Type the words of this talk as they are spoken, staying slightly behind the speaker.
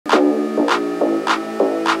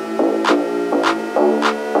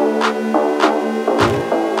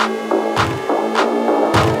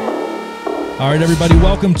All right, everybody,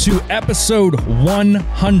 welcome to episode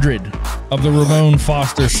 100 of the Ramon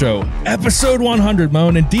Foster Show. Episode 100,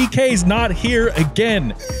 Mon, and DK's not here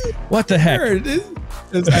again. What the heck?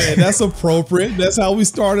 Hey, that's appropriate. That's how we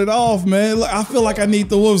started off, man. I feel like I need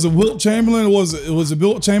the, what was it, Wilt Chamberlain? Was it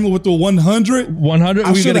Wilt Chamberlain with the 100? 100?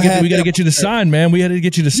 We got to get you to sign, man. We had to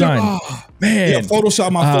get you to sign. Man. Yeah,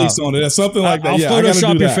 Photoshop my face on it. Something like that. I'll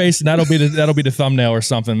Photoshop your face, and that'll be the thumbnail or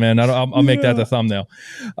something, man. I'll make that the thumbnail.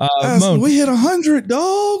 We hit 100,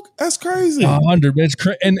 dog. That's crazy. 100.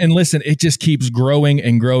 And listen, it just keeps growing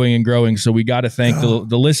and growing and growing. So we got to thank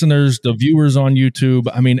the listeners, the viewers on YouTube.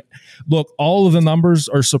 I mean, look, all of the numbers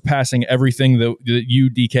are surpassing everything that you,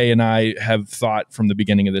 DK, and I have thought from the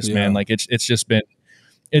beginning of this, man. Like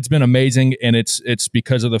it's been amazing, and it's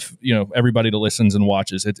because of the everybody that listens and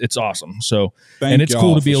watches. It's awesome. So and it's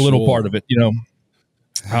cool to be a little part of it,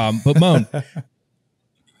 But Mon,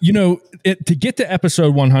 to get to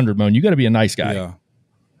episode 100, Mon, you got to be a nice guy. Yeah.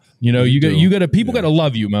 You got to people got to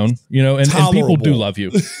love you, Mon. And people do love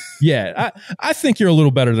you. Yeah, I think you're a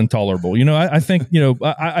little better than tolerable. I think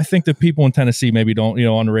I think that people in Tennessee maybe don't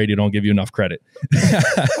on the radio don't give you enough credit.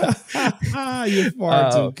 You're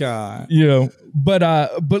far too kind.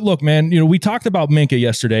 But look, man. We talked about Minkah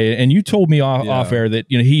yesterday, and you told me off air that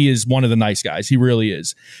he is one of the nice guys. He really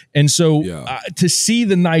is. And so to see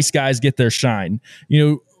the nice guys get their shine,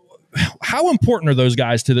 how important are those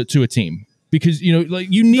guys to a team? Because,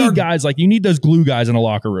 you need guys you need those glue guys in a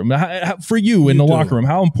locker room. For you in the locker room,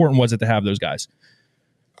 how important was it to have those guys?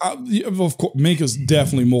 Of course, Minkah's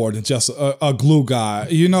definitely more than just a glue guy,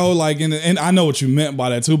 and I know what you meant by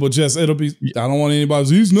that too, but I don't want anybody to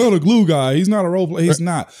say, he's not a glue guy. He's not a role player. He's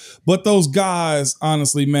not. But those guys,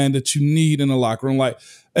 honestly, man, that you need in the locker room,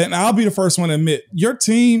 and I'll be the first one to admit, your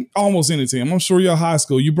team, almost any team, I'm sure your high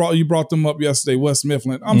school, you brought them up yesterday, West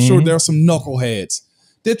Mifflin. I'm sure there are some knuckleheads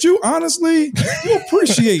that you honestly, you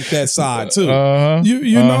appreciate that side too.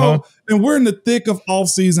 You know, and we're in the thick of off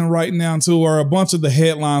season right now too, where a bunch of the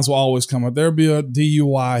headlines will always come up. There'll be a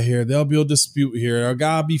DUI here. There'll be a dispute here. A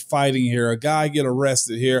guy be fighting here. A guy get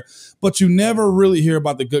arrested here. But you never really hear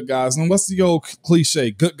about the good guys. And what's the old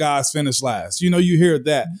cliche? Good guys finish last. You hear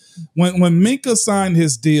that. When Minkah signed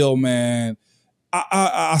his deal, man,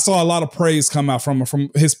 I saw a lot of praise come out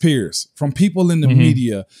from his peers, from people in the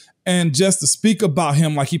media. And just to speak about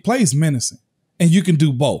him, he plays menacing, and you can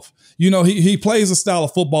do both. He plays a style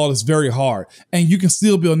of football that's very hard, and you can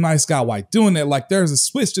still be a nice guy while doing that. There's a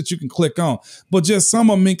switch that you can click on. But just some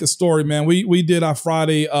of Minkah's story, man. We did our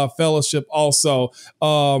Friday fellowship also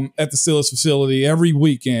at the Steelers facility every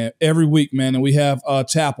week, man. And we have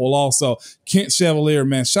chapel also. Kent Chevalier,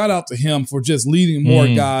 man, shout out to him for just leading more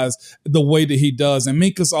guys the way that he does. And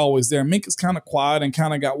Minkah's always there. Minkah's kind of quiet and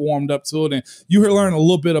kind of got warmed up to it. And you learn a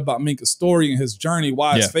little bit about Minkah's story and his journey,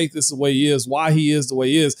 why his faith is the way he is, why he is the way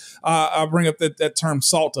he is. I bring up that term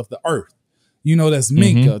salt of the earth. That's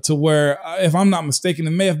Minkah, to where, if I'm not mistaken,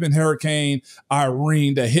 it may have been Hurricane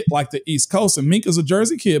Irene that hit the East Coast. And Minkah's a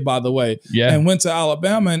Jersey kid, by the way, and went to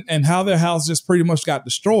Alabama, and how their house just pretty much got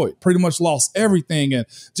destroyed, pretty much lost everything, and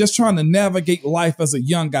just trying to navigate life as a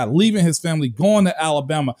young guy, leaving his family, going to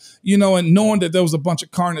Alabama, and knowing that there was a bunch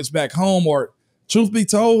of carnage back home, or truth be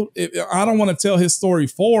told, I don't want to tell his story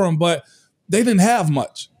for him, but they didn't have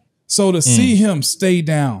much. So to see him stay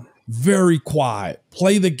down, very quiet,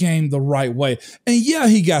 play the game the right way. And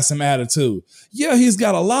he got some attitude. He's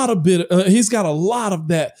got a lot of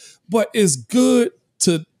that, but it's good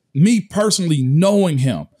to me personally knowing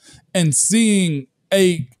him and seeing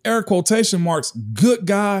a air quotation marks good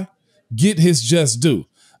guy get his just due.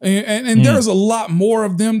 And there's a lot more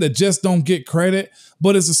of them that just don't get credit,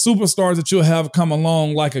 but it's the superstars that you'll have come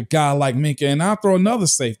along like a guy like Minkah. And I'll throw another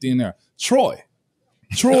safety in there, Troy.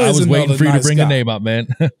 I was waiting for you to bring the name up, man.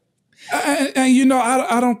 And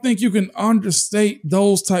I don't think you can understate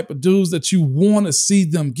those type of dudes that you want to see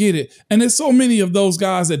them get it. And there's so many of those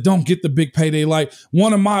guys that don't get the big payday. Like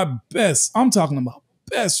one of my best, I'm talking about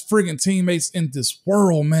best friggin' teammates in this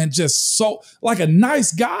world, man. Just so like a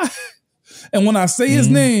nice guy. And when I say his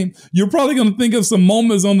name, you're probably going to think of some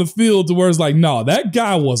moments on the field to where it's like, no, that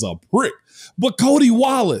guy was a prick. But Cody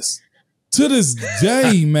Wallace, to this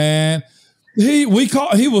day, man, he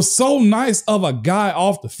was so nice of a guy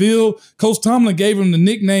off the field. Coach Tomlin gave him the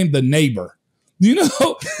nickname the neighbor.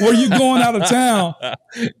 Where you going out of town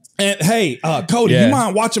and hey, Cody, you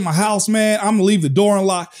mind watching my house, man? I'm gonna leave the door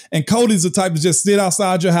unlocked. And Cody's the type to just sit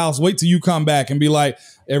outside your house, wait till you come back and be like,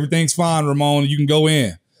 everything's fine, Ramon, you can go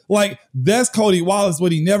in. Like, that's Cody Wallace,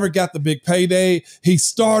 but he never got the big payday. He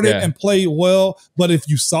started and played well, but if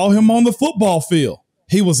you saw him on the football field,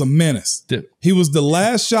 he was a menace. Dude. He was the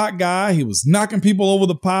last shot guy. He was knocking people over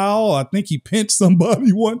the pile. I think he pinched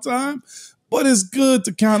somebody one time. But it's good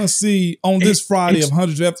to kind of see on this Friday of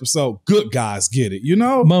 100th episode, good guys get it, you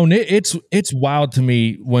know? Mon, it's wild to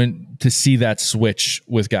me to see that switch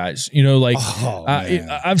with guys. You know, like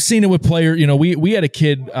I've seen it with players. You know, we had a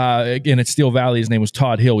kid again at Steel Valley. His name was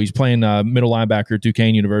Todd Hill. He's playing middle linebacker at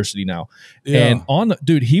Duquesne University now. Yeah. And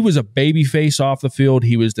dude, he was a baby face off the field.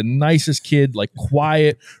 He was the nicest kid, like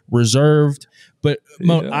quiet, reserved. But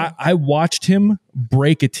Mon, I watched him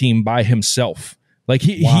break a team by himself. Like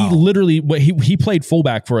he literally, he played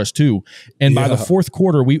fullback for us too. And by the fourth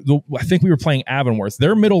quarter, I think we were playing Avonworth.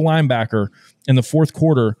 Their middle linebacker in the fourth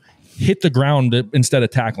quarter hit the ground instead of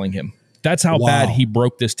tackling him. That's how bad he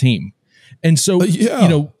broke this team. And so, you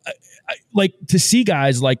know, like to see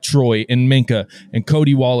guys like Troy and Minkah and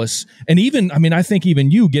Cody Wallace, and even, I mean, I think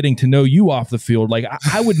even you getting to know you off the field, like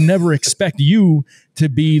I would never expect you to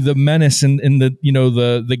be the menace and the, you know,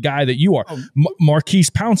 the guy that you are. Marquise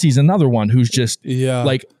Pouncey's another one who's just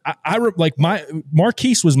like,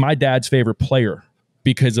 Marquise was my dad's favorite player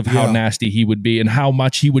because of how nasty he would be and how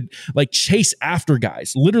much he would like chase after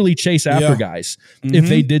guys, literally chase after guys if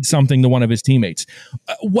they did something to one of his teammates.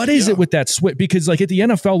 What is it with that switch? Because like at the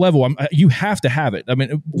NFL level, you have to have it. I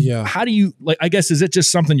mean, how do you, like, I guess, is it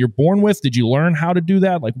just something you're born with? Did you learn how to do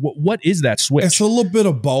that? Like what is that switch? It's a little bit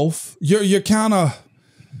of both. You're kind of,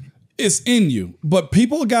 it's in you, but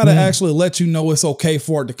people got to actually let you know it's okay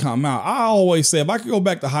for it to come out. I always say, if I could go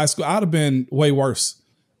back to high school, I'd have been way worse.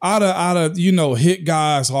 I'd have, you know, hit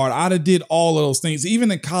guys hard. I'd have did all of those things. Even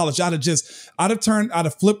in college, I'd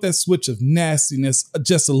have flipped that switch of nastiness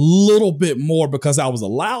just a little bit more because I was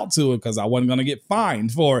allowed to, because I wasn't going to get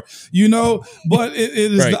fined for it, you know. But it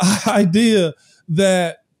is the idea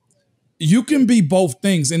that you can be both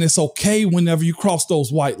things, and it's okay whenever you cross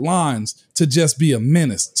those white lines to just be a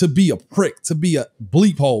menace, to be a prick, to be a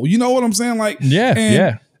bleep hole. You know what I'm saying? Like,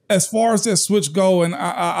 as far as that switch go, and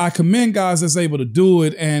I commend guys that's able to do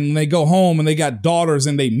it, and they go home and they got daughters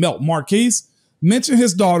and they melt. Marquise, mention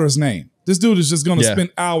his daughter's name. This dude is just going to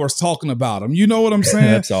spend hours talking about him. You know what I'm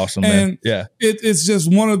saying? That's awesome, man. And it's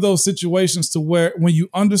just one of those situations to where when you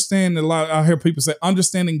understand I hear people say,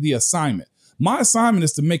 understanding the assignment. My assignment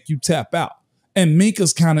is to make you tap out. And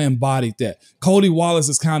Minkah's kind of embodied that. Cody Wallace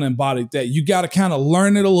has kind of embodied that. You got to kind of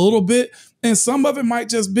learn it a little bit. And some of it might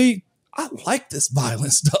just be, I like this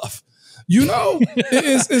violent stuff. You know,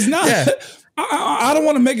 it's not. I don't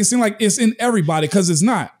want to make it seem like it's in everybody, because it's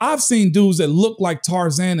not. I've seen dudes that look like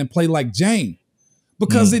Tarzan and play like Jane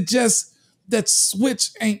because it just, that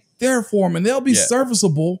switch ain't there for them. And they'll be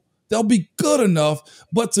serviceable. They'll be good enough.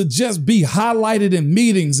 But to just be highlighted in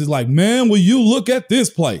meetings is like, man, will you look at this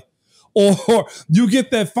play? Or you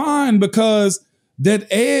get that fine because that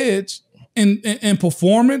edge and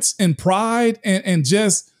performance and pride and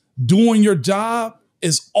just doing your job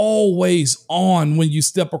is always on when you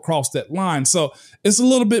step across that line. So it's a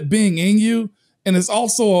little bit being in you. And it's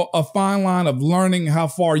also a fine line of learning how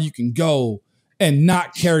far you can go and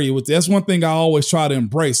not carry it with you. That's one thing I always try to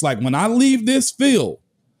embrace. Like when I leave this field,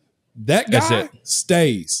 that guy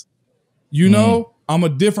stays. You know, I'm a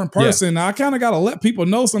different person. I kind of got to let people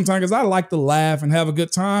know sometimes, because I like to laugh and have a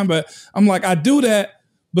good time. But I'm like, I do that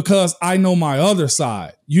because I know my other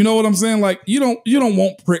side. You know what I'm saying? Like, you don't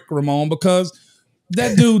want prick Ramon, because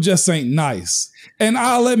that dude just ain't nice. And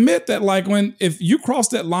I'll admit that, like, if you cross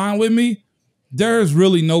that line with me, there's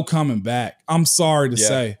really no coming back. I'm sorry to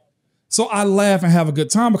say. So I laugh and have a good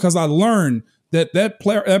time because I learned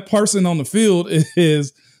that person on the field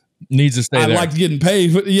needs to stay there. I like getting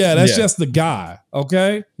paid. But that's just the guy.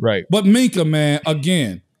 Okay. Right. But Minkah, man,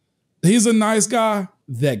 again, he's a nice guy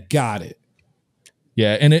that got it.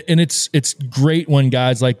 Yeah, and it's great when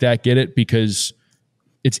guys like that get it, because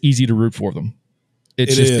it's easy to root for them.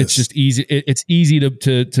 It's just easy. It's easy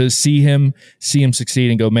to see him succeed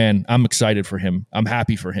and go, man, I'm excited for him. I'm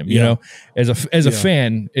happy for him. You know, as a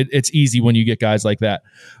fan, it's easy when you get guys like that.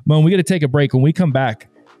 Mon, we got to take a break. When we come back,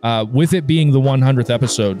 with it being the 100th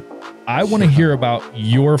episode, I want to hear about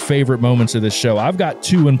your favorite moments of this show. I've got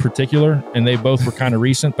two in particular, and they both were kind of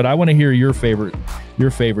recent, but I want to hear your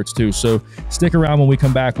favorites too. So stick around. When we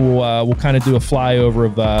come back, we'll kind of do a flyover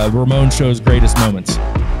of Ramon Show's greatest moments.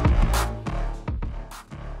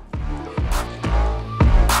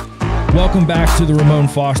 Welcome back to the Ramon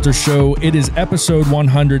Foster Show. It is episode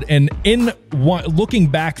 100, and in looking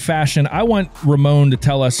back fashion, I want Ramon to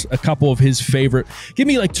tell us a couple of his favorite. Give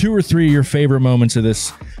me like 2 or 3 of your favorite moments of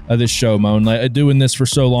this show, Mon. Like, doing this for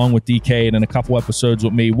so long with DK and then a couple episodes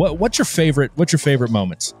with me. What's your favorite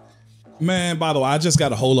moments? Man, by the way, I just got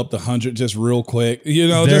to hold up the 100 just real quick. You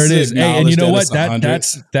know, there just it is. Hey, and you know what? That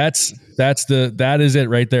is it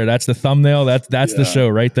right there. That's the thumbnail. That's the show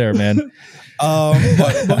right there, man.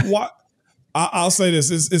 But what I'll say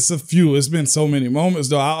this: it's a few. It's been so many moments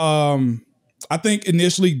though. I think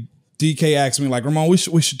initially DK asked me like, Ramon, we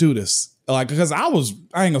should do this. Like, because I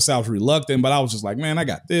ain't gonna say I was reluctant, but I was just like, man, I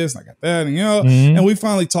got this, and I got that, and and we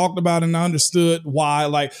finally talked about it and I understood why.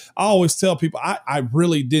 Like, I always tell people, I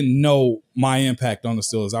really didn't know my impact on the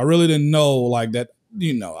Steelers. I really didn't know like that,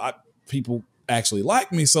 people actually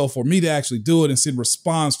like me. So for me to actually do it and see the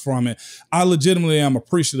response from it, I legitimately am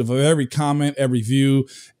appreciative of every comment, every view,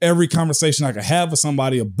 every conversation I could have with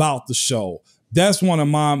somebody about the show. That's one of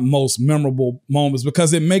my most memorable moments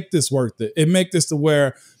because it make this worth it. It make this to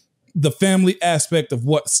where the family aspect of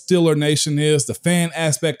what Steeler Nation is, the fan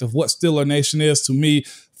aspect of what Steeler Nation is, to me,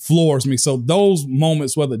 floors me. So those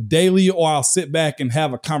moments, whether daily or I'll sit back and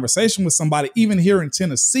have a conversation with somebody, even here in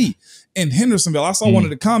Tennessee, in Hendersonville. I saw one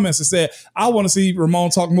of the comments that said, I want to see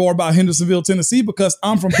Ramon talk more about Hendersonville, Tennessee, because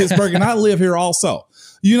I'm from Pittsburgh and I live here also.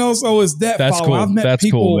 So it's that. That's cool. I've met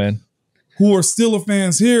people man. Who are Steeler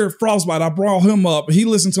fans here. Frostbite, I brought him up. He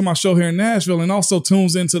listened to my show here in Nashville and also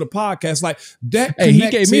tunes into the podcast. Like that. Hey, he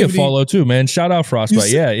gave me a follow too, man. Shout out Frostbite.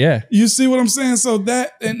 Yeah. You see what I'm saying? So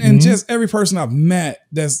that and just every person I've met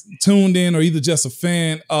that's tuned in or either just a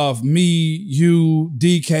fan of me, you,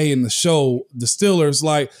 DK, and the show, the Steelers,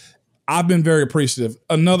 like I've been very appreciative.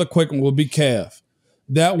 Another quick one will be Kev.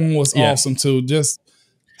 That one was awesome too. Just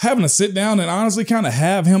having to sit down and honestly kind of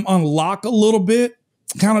have him unlock a little bit.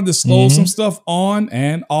 Kind of disclose some stuff on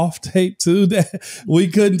and off tape too that we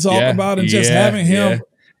couldn't talk about, and just having him,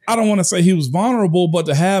 I don't want to say he was vulnerable, but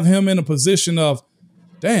to have him in a position of,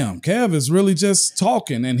 damn, Kev is really just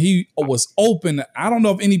talking and he was open. I don't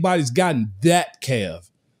know if anybody's gotten that Kev.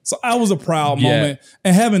 So I was a proud moment,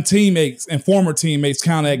 and having teammates and former teammates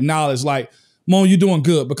kind of acknowledge like, Mon, you're doing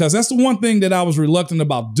good, because that's the one thing that I was reluctant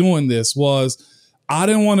about doing this was I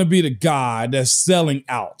didn't want to be the guy that's selling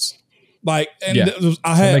out. Like, and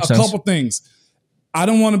I had a couple things. I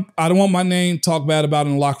don't want my name talked bad about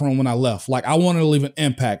in the locker room when I left. Like, I wanted to leave an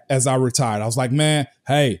impact as I retired. I was like, man,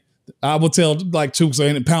 hey, I will tell like Chooks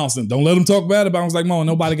and Pouncing, don't let them talk bad about it. I was like, Mo,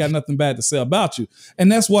 nobody got nothing bad to say about you.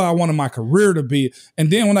 And that's what I wanted my career to be.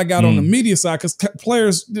 And then when I got on the media side, because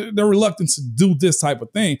players, they're reluctant to do this type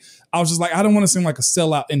of thing. I was just like, I don't want to seem like a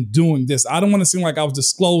sellout in doing this. I don't want to seem like I was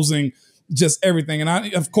disclosing just everything.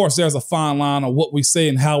 And of course, there's a fine line on what we say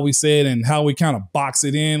and how we say it and how we kind of box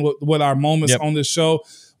it in with our moments on this show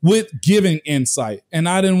with giving insight. And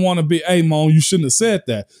I didn't want to be, hey, Mo, you shouldn't have said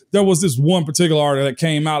that. There was this one particular article that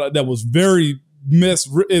came out that was very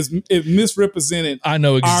misrepresented. I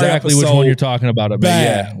know exactly which one you're talking about. And the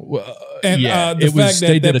fact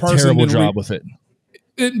they did a person terrible job with it.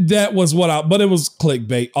 That was but it was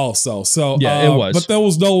clickbait also. So it was. But there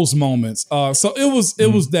was those moments. So it was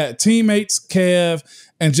that teammates, Kev,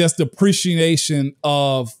 and just the appreciation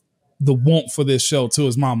of the want for this show too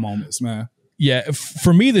is my moments, man. Yeah,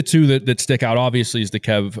 for me, the two that stick out obviously is the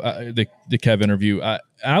Kev the Kev interview.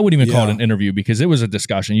 I wouldn't even call it an interview because it was a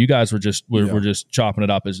discussion. You guys were just chopping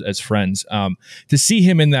it up as friends. To see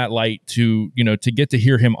him in that light, to get to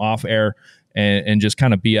hear him off air. And just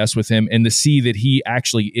kind of BS with him, and to see that he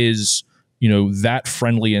actually is, that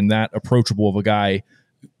friendly and that approachable of a guy.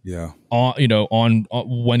 Yeah. On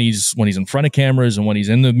when he's in front of cameras and when he's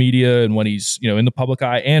in the media and when he's, in the public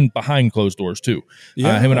eye and behind closed doors too.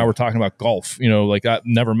 Yeah. Him and I were talking about golf, like I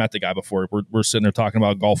never met the guy before. We're sitting there talking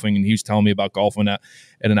about golfing and he was telling me about golfing at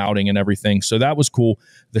an outing and everything. So that was cool.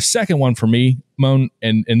 The second one for me, Moan,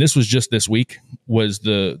 and this was just this week, was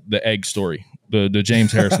the egg story. The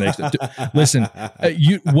James Harrison eggs. Listen,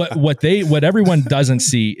 what everyone doesn't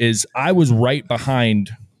see is I was right behind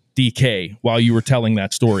DK while you were telling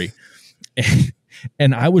that story.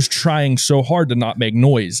 And I was trying so hard to not make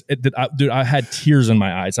noise. I had tears in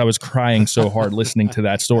my eyes. I was crying so hard listening to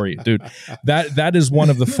that story, dude. That is one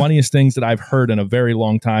of the funniest things that I've heard in a very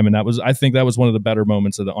long time. And I think that was one of the better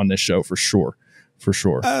moments on this show for sure. For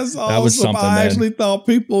sure. That's awesome. That was something, I actually thought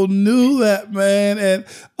people knew that, man. And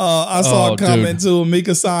I saw a comment too.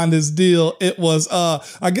 Minkah signed his deal. It was,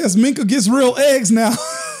 I guess Minkah gets real eggs now.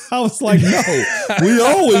 I was like, no, we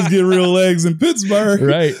always get real eggs in Pittsburgh.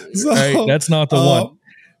 Right. Right. That's not the one.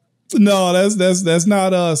 No, that's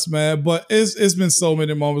not us, man. But it's been so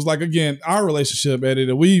many moments. Like, again, our relationship, Eddie,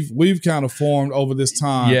 that we've kind of formed over this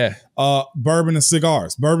time. Yeah. Bourbon and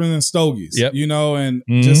cigars, bourbon and stogies, and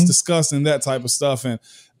just discussing that type of stuff. And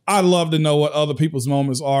I love to know what other people's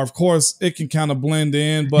moments are. Of course, it can kind of blend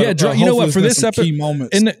in, but you know what? For this episode, key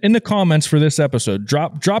moments in the comments for this episode,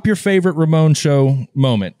 drop your favorite Ramon show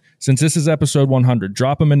moment. since this is episode 100,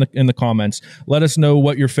 drop them in the comments. Let us know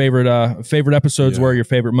what your favorite episodes were, your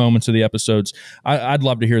favorite moments of the episodes. I'd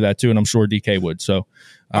love to hear that too, and I'm sure DK would. So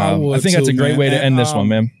I think that's a great way to end this one,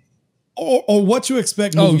 man. Or what you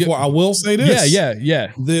expect moving forward. I will say this.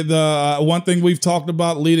 Yeah. The one thing we've talked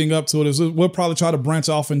about leading up to it is we'll probably try to branch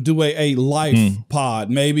off and do a life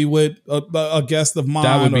pod, maybe with a guest of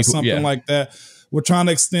mine or something like that. We're trying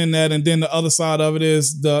to extend that. And then the other side of it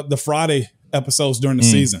is the Friday episodes during the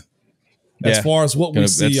season. As far as what we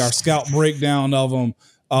see, our scout breakdown of them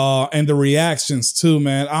and the reactions too,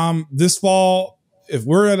 man. This fall, if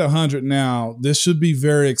we're at 100 now, this should be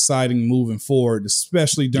very exciting moving forward,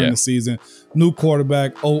 especially during the season. New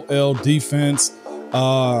quarterback, OL defense,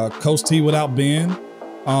 Coach T without Ben,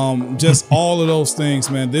 just all of those things,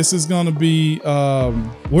 man. This is going to be,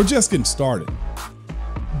 we're just getting started.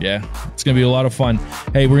 Yeah, it's going to be a lot of fun.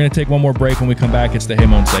 Hey, we're going to take one more break. When we come back, it's the Hey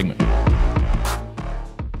Mon segment.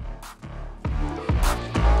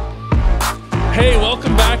 Hey,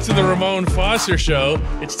 welcome back to the Ramon Foster Show.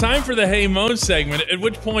 It's time for the Hey Mon segment, at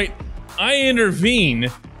which point I intervene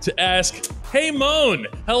to ask, Hey Mon,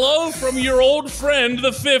 hello from your old friend,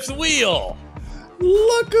 the fifth wheel.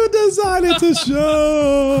 Look who decided to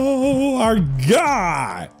show our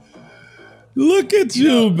guy. Look at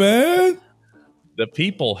you, man. The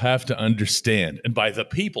people have to understand, and by the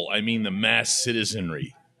people, I mean the mass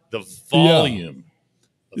citizenry, the volume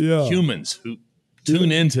of humans who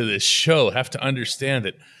tune into this show have to understand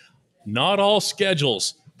that not all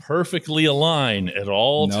schedules perfectly align at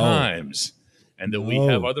all times, and that we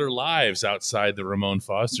have other lives outside the Ramon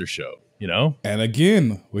Foster Show, you know? And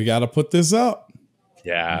again, we got to put this up.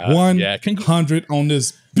 Yeah. 100 on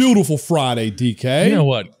this beautiful Friday, DK. You know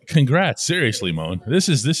what? Congrats. Seriously, Mon. This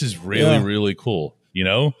is really, really cool. You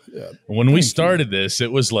know? Yeah. When we started this,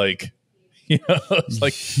 it was like, you know, it's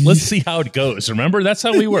like, let's see how it goes. Remember, that's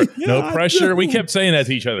how we were. No pressure. We kept saying that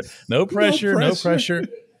to each other. No pressure.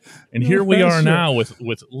 And here we are now with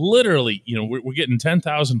literally, you know, we're getting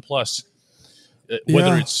 10,000 plus,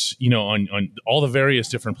 whether it's, you know, on all the various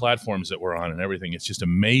different platforms that we're on and everything. It's just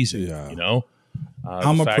amazing, you know?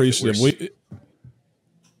 I'm appreciative.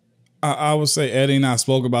 I would say Eddie and I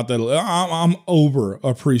spoke about that. I'm over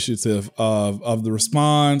appreciative of the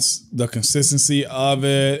response, the consistency of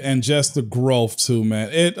it, and just the growth too,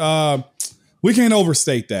 man. We can't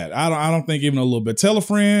overstate that. I don't think even a little bit. Tell a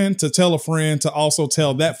friend to also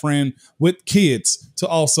tell that friend with kids to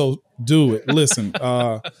also do it. Listen,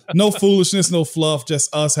 no foolishness, no fluff,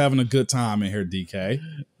 just us having a good time in here, DK.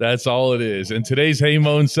 That's all it is. And today's Hey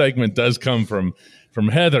Mon segment does come from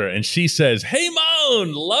Heather, and she says, Hey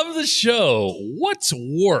Mon, love the show. What's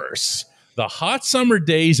worse, the hot summer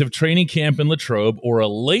days of training camp in Latrobe or a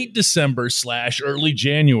late December / early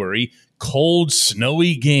January cold,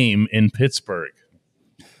 snowy game in Pittsburgh?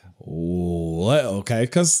 Okay,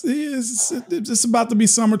 because it's about to be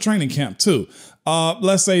summer training camp too.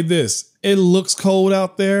 Let's say this. It looks cold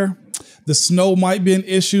out there. The snow might be an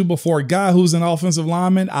issue, but for a guy who's an offensive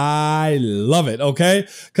lineman, I love it, okay?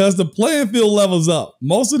 Because the playing field levels up.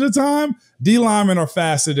 Most of the time, D linemen are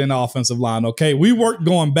faster than offensive line, okay? We work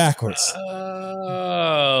going backwards.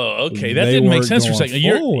 Oh, okay. That didn't make sense for a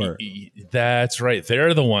second. That's right.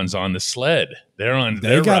 They're the ones on the sled. They're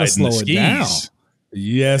riding slow the skis. Down.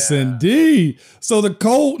 Yes, indeed. So the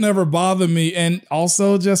cold never bothered me. And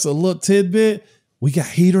also just a little tidbit, we got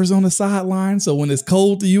heaters on the sideline. So when it's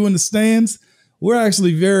cold to you in the stands, we're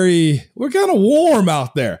kind of warm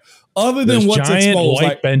out there. Other than what's exposed. Giant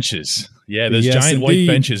white benches. Yeah, those giant white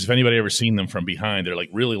benches. If anybody ever seen them from behind, they're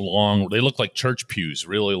like really long. They look like church pews,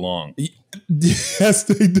 really long. Yes,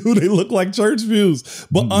 they do. They look like church pews.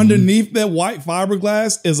 But underneath that white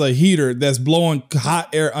fiberglass is a heater that's blowing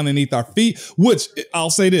hot air underneath our feet, which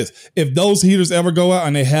I'll say this. If those heaters ever go out,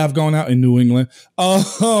 and they have gone out in New England,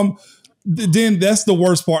 then that's the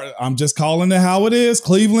worst part. I'm just calling it how it is.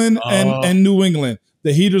 Cleveland and New England.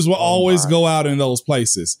 The heaters will always go out in those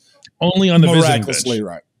places. Only on the visiting bench.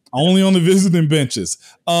 Right. Only on the visiting benches.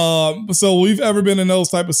 So we've ever been in those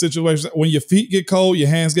type of situations. When your feet get cold, your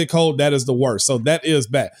hands get cold, that is the worst. So that is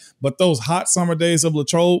bad. But those hot summer days of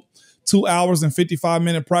Latrobe, 2 hours and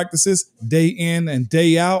 55-minute practices, day in and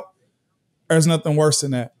day out, there's nothing worse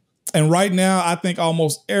than that. And right now, I think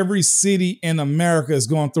almost every city in America is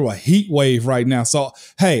going through a heat wave right now. So,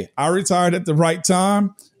 hey, I retired at the right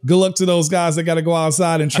time. Good luck to those guys that got to go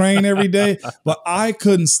outside and train every day. But I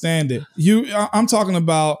couldn't stand it. I'm talking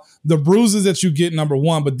about the bruises that you get, number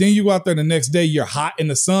one. But then you go out there the next day, you're hot and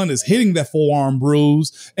the sun is hitting that forearm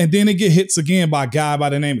bruise. And then it get hits again by a guy by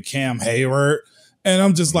the name of Cam Hayward. And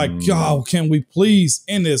I'm just like, yo, can we please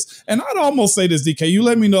end this? And I'd almost say this, DK. You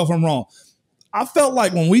let me know if I'm wrong. I felt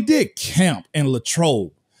like when we did camp in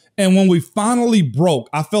Latrobe and when we finally broke,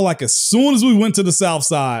 I felt like as soon as we went to the South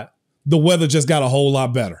Side, the weather just got a whole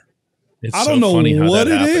lot better. I don't know what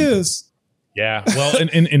it is. Yeah. Well,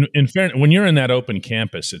 in fairness, when you're in that open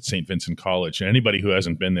campus at St. Vincent College, anybody who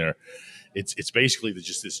hasn't been there, it's basically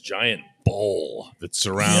just this giant bowl that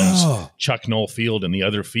surrounds Chuck Knoll Field and the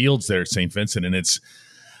other fields there at St. Vincent, and it's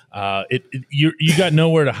you got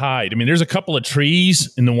nowhere to hide. I mean, there's a couple of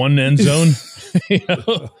trees in the one end zone,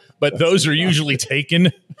 but those are usually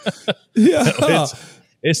taken.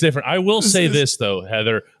 It's different. I will say this though,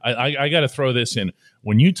 Heather. I got to throw this in.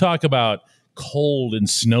 When you talk about cold and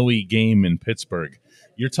snowy game in Pittsburgh,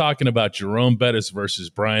 you're talking about Jerome Bettis versus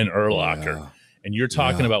Brian Urlacher, and you're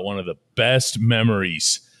talking about one of the best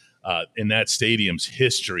memories in that stadium's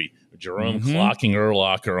history. Jerome clocking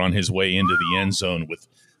Urlacher on his way into the end zone with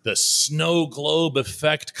the snow globe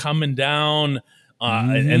effect coming down,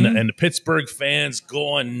 and the Pittsburgh fans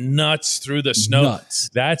going nuts through the snow.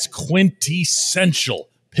 That's quintessential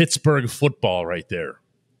Pittsburgh football right there.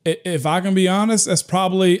 If I can be honest, that's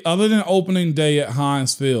probably, other than opening day at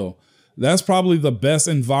Heinz Field, that's probably the best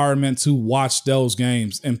environment to watch those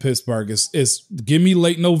games in Pittsburgh. It's give me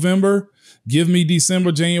late November, give me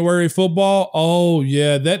December, January football. Oh,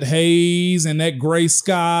 yeah, that haze and that gray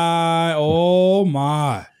sky. Oh,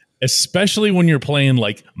 my. Especially when you're playing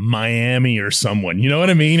like Miami or someone. You know what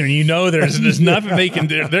I mean? And you know there's nothing they can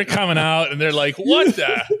do. They're coming out and they're like, what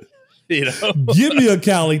the... You know? Give me a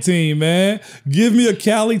Cali team, man. Give me a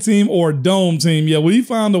Cali team or a Dome team. Yeah, we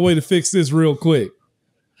found a way to fix this real quick.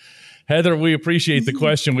 Heather, we appreciate the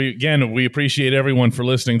question. We appreciate everyone for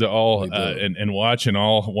listening to all and watching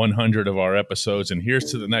all 100 of our episodes. And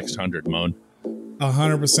here's to the next 100, Moan.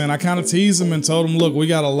 100%. I kind of teased him and told him, look, we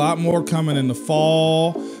got a lot more coming in the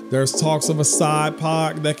fall. There's talks of a side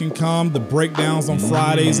pod that can come, the breakdowns on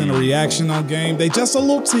Fridays and a reaction on game day. Just a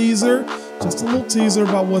little teaser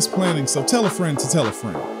about what's planning. So tell a friend to tell a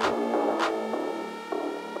friend.